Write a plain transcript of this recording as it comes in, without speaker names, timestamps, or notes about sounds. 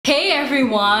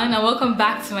everyone, and welcome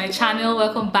back to my channel.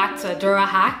 Welcome back to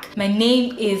AdoraHack. My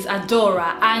name is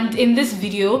Adora, and in this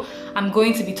video I'm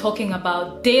going to be talking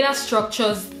about data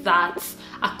structures that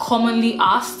are commonly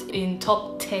asked in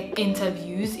top tech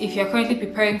interviews. If you're currently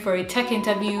preparing for a tech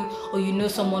interview or you know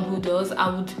someone who does, I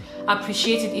would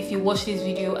appreciate it if you watch this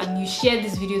video and you share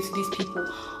this video to these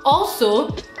people.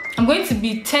 Also, I'm going to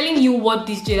be telling you what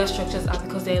these data structures are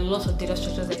because there are lots of data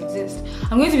structures that exist.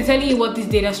 I'm going to be telling you what these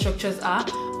data structures are,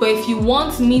 but if you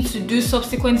want me to do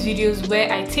subsequent videos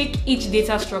where I take each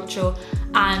data structure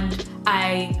and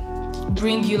I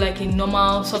bring you like a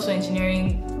normal software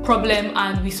engineering problem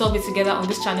and we solve it together on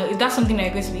this channel, if that's something that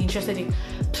you're going to be interested in,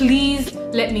 please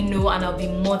let me know and I'll be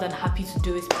more than happy to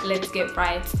do it. Let's get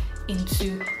right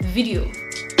into the video.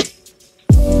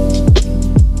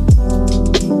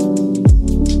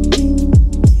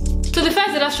 So the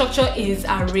first data structure is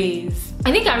arrays.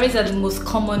 I think arrays are the most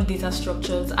common data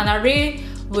structures. An array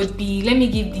would be, let me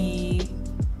give the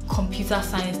computer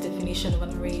science definition of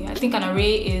an array. I think an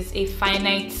array is a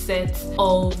finite set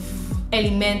of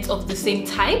elements of the same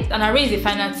type. An array is a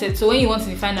finite set, so when you want to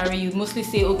define an array, you mostly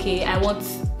say, okay, I want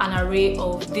an array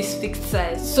of this fixed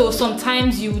size. So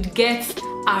sometimes you would get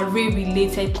array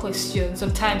related questions.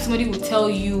 Sometimes somebody will tell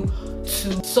you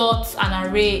to sort an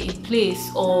array in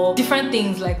place or different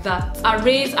things like that.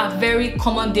 Arrays are very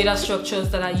common data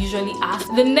structures that are usually asked.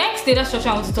 The next data structure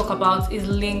I want to talk about is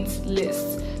linked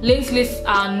lists. Linked lists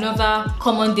are another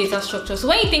common data structure. So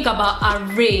when you think about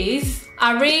arrays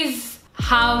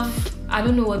have, I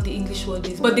don't know what the English word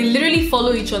is, but they literally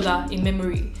follow each other in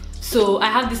memory. So I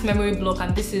have this memory block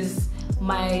and this is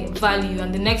my value,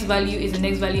 and the next value is the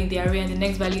next value in the array, and the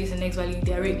next value is the next value in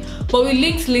the array. But with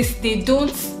linked lists, they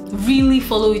don't really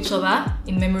follow each other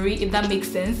in memory, if that makes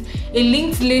sense. A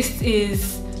linked list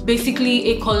is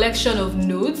basically a collection of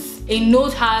nodes. A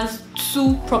node has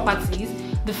two properties.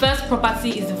 The first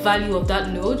property is the value of that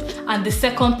node, and the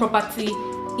second property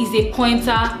is a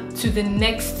pointer to the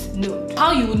next node.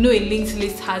 How you would know a linked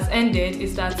list has ended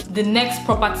is that the next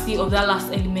property of that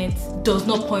last element does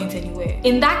not point anywhere.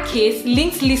 In that case,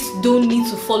 linked lists don't need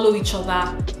to follow each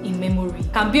other in memory.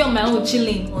 I can be on my own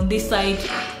chilling on this side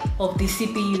of the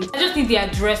CPU. I just need the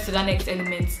address to that next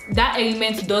element. That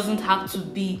element doesn't have to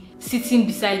be sitting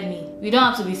beside me. We don't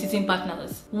have to be sitting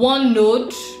partners. One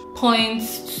node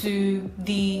points to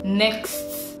the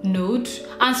next node,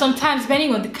 and sometimes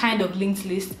depending on the kind of linked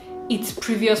list, its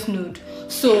previous node.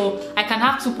 So I can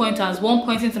have two pointers, one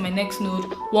pointing to my next node,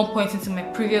 one pointing to my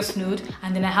previous node,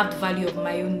 and then I have the value of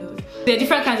my own node. There are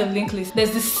different kinds of linked lists.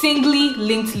 There's the singly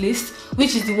linked list,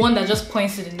 which is the one that just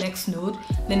points to the next node.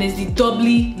 Then there's the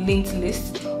doubly linked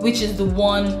list, which is the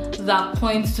one that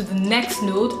points to the next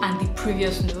node and the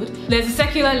previous node. There's the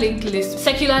secular linked list.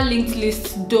 Secular linked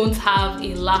lists don't have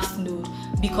a last node,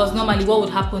 because normally what would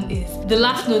happen is the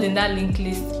last node in that linked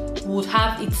list would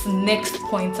have its next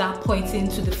pointer pointing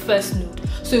to the first node.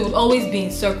 So it would always be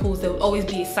in circles, there would always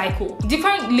be a cycle.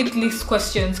 Different linked list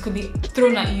questions could be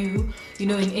thrown at you, in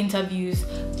interviews.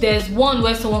 There's one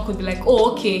where someone could be like,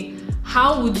 oh, okay,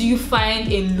 how would you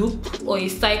find a loop or a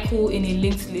cycle in a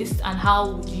linked list, and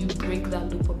how would you break that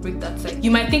loop or break that cycle?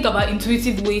 You might think about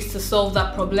intuitive ways to solve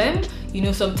that problem.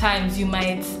 Sometimes you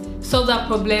might solve that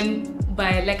problem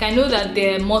by, like, I know that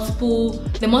there are multiple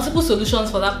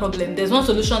solutions for that problem. There's one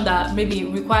solution that maybe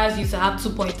requires you to have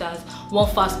 2 pointers,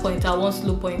 one fast pointer, one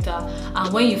slow pointer,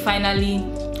 and when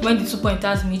the 2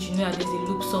 pointers meet, you know that there's a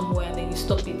loop somewhere, and then you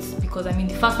stop it, because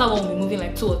the faster one will be moving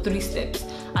like 2 or 3 steps,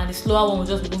 and the slower one will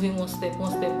just be moving one step.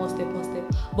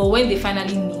 But when they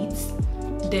finally meet,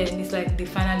 then it's like they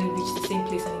finally reach the same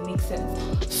place and it makes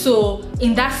sense. So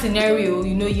in that scenario,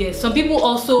 yes, some people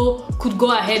also could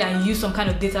go ahead and use some kind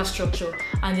of data structure,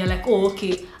 and they're like, oh,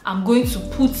 okay, I'm going to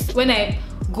put, when I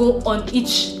go on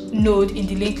each node in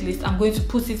the linked list, I'm going to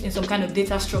put it in some kind of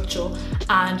data structure,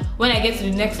 and when I get to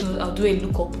the next node, I'll do a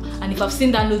lookup, and if I've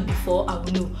seen that node before, I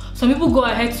will know. Some people go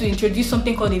ahead to introduce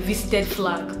something called a visited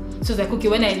flag. So it's like, okay,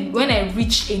 when I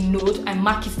reach a node, I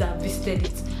mark it that I visited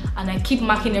it, and I keep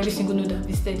marking every single node that I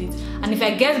visited it. And if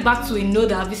I get back to a node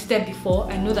that I visited before,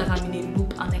 I know that I'm in a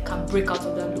loop and I can break out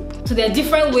of that loop. So there are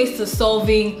different ways to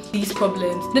solving these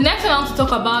problems. The next one I want to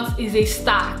talk about is a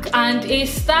stack. And a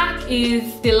stack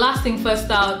is the last thing first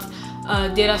out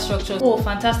data structure. Oh,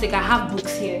 fantastic, I have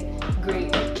books here.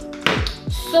 Great.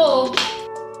 So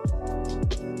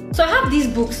I have these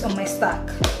books on my stack,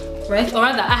 right? Or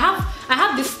rather, I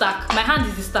have this stack. My hand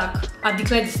is the stack. I've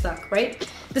declared the stack, right?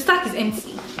 The stack is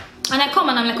empty. And I come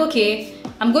and I'm like, okay,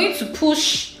 I'm going to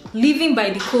push living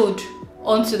by the code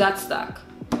onto that stack.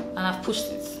 And I've pushed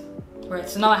it. Right,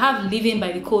 so now I have living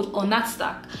by the code on that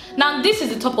stack. Now this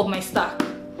is the top of my stack.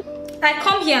 I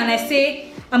come here and I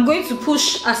say, I'm going to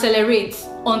push accelerate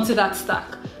onto that stack.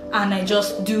 And I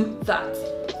just do that.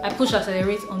 I push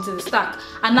accelerate onto the stack.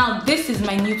 And now this is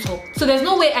my new top. So there's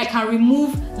no way I can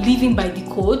remove living by the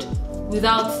code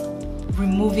without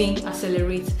removing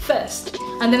accelerate first.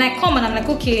 And then I come and I'm like,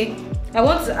 okay, I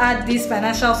want to add this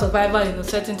financial survival in a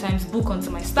certain times book onto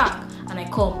my stack. And I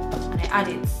come and I add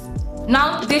it.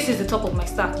 Now this is the top of my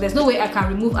stack. There's no way I can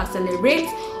remove accelerate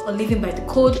or living by the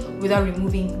code without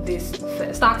removing this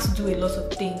first. Stacks do a lot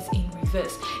of things in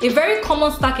reverse. A very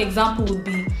common stack example would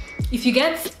be if you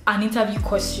get an interview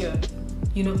question.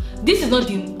 You know, this is not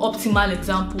the optimal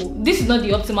example, this is not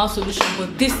the optimal solution,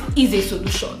 but this is a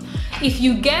solution. If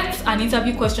you get an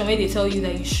interview question where they tell you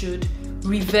that you should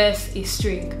reverse a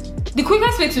string, the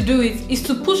quickest way to do it is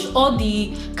to push all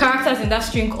the characters in that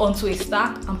string onto a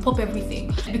stack and pop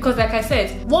everything. Because like I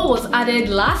said, what was added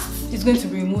last is going to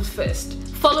be removed first.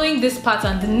 Following this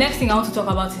pattern, the next thing I want to talk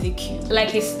about is a queue.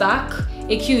 Like a stack,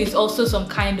 a queue is also some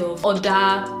kind of order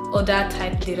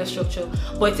type data structure,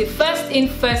 but it's a first in,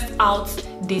 first out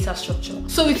data structure.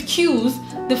 So with queues,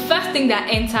 the first thing that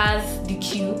enters the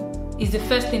queue is the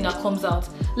first thing that comes out.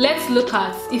 Let's look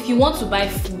at if you want to buy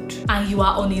food and you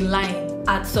are on a line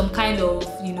at some kind of,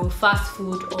 you know, fast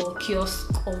food or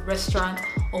kiosk or restaurant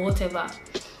or whatever.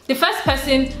 The first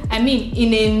person, I mean,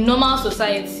 in a normal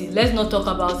society, let's not talk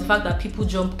about the fact that people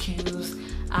jump queues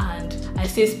and I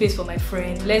save space for my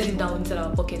friend. Let's leave that inside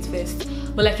our pockets first.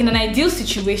 But like in an ideal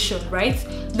situation, right?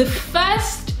 The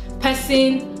first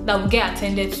person that would get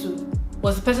attended to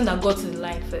was the person that got to the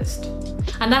line first.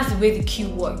 And that's the way the queue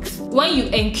works. When you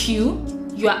enqueue,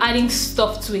 you are adding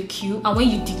stuff to a queue, and when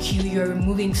you dequeue, you're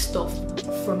removing stuff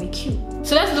from a queue.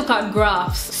 So let's look at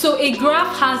graphs. So a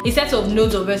graph has a set of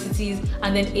nodes or vertices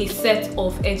and then a set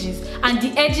of edges. And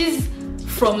the edges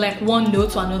from like one node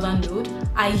to another node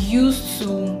are used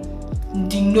to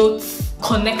denote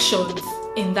connections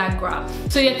in that graph.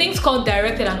 So there are things called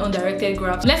directed and undirected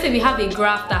graphs. Let's say we have a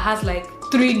graph that has like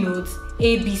 3 nodes,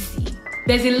 A, B, C.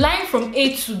 There's a line from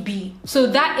A to B, so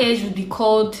that edge would be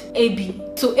called AB.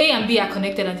 So A and B are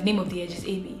connected and the name of the edge is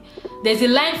AB. There's a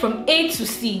line from A to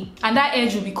C, and that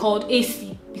edge will be called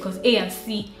AC because A and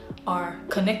C are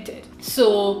connected.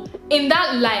 So in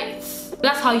that light,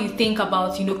 that's how you think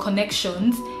about, you know,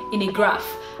 connections in a graph.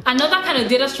 Another kind of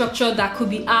data structure that could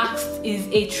be asked is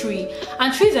a tree,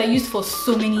 and trees are used for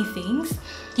so many things.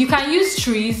 You can use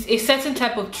trees, a certain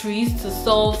type of trees, to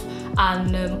solve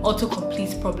an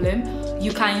autocomplete problem.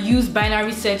 You can use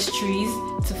binary search trees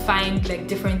to find like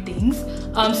different things.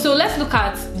 So let's look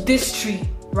at this tree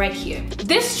right here.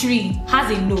 This tree has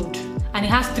a node and it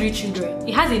has 3 children.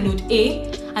 It has a node A,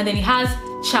 and then it has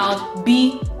child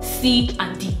B, C,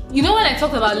 and D. You know when I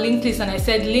talked about linked list and I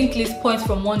said linked list points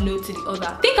from one node to the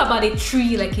other? Think about a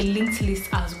tree like a linked list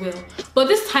as well. But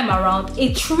this time around,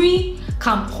 a tree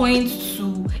can point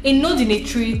to, a node in a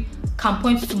tree can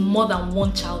point to more than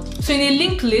one child. So in a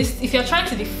linked list, if you're trying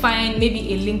to define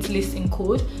maybe a linked list in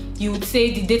code, you would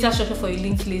say the data structure for a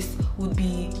linked list would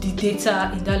be the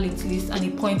data in that linked list and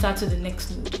a pointer to the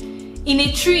next node. In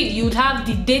a tree, you would have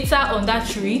the data on that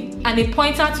tree and a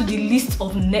pointer to the list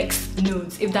of next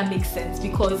nodes, if that makes sense.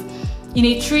 Because in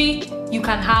a tree, you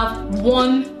can have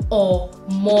 1 or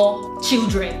more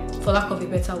children, for lack of a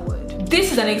better word.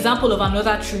 This is an example of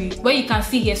another tree where you can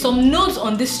see here some nodes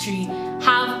on this tree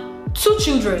have 2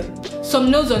 children. Some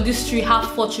nodes on this tree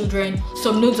have 4 children.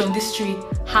 Some nodes on this tree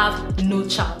have no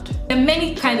child. There are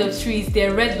many kinds of trees.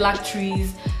 There are red-black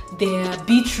trees, there are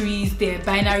B trees, there are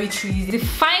binary trees. The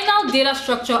final data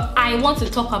structure I want to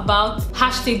talk about,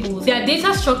 hash tables. There are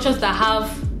data structures that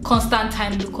have constant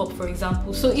time lookup, for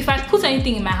example. So if I put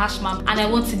anything in my hash map and I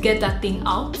want to get that thing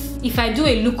out, if I do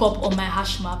a lookup on my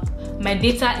hash map, my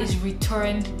data is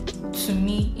returned to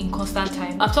me in constant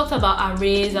time. I've talked about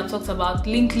arrays, I've talked about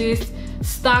linked lists,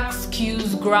 stacks,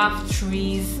 queues, graph,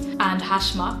 trees, and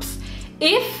hash maps.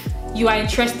 If you are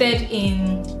interested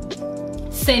in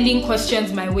sending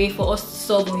questions my way for us to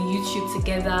solve on YouTube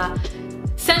together,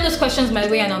 send those questions my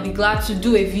way and I'll be glad to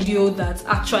do a video that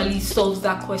actually solves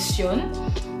that question.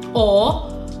 Or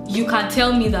you can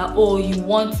tell me that, oh, you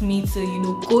want me to, you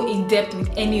know, go in depth with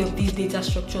any of these data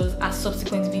structures as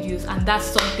subsequent videos, and that's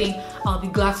something I'll be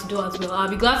glad to do as well. I'll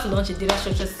be glad to launch a data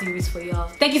structure series for y'all.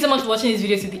 Thank you so much for watching this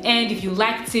video to the end. If you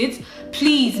liked it,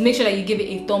 please make sure that you give it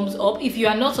a thumbs up. If you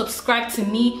are not subscribed to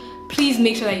me, please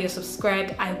make sure that you're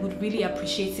subscribed. I would really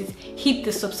appreciate it. Hit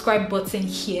the subscribe button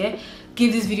here.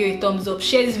 Give this video a thumbs up.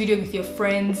 Share this video with your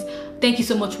friends. Thank you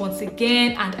so much once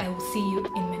again, and I will see you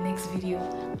in my next video.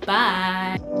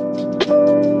 Bye.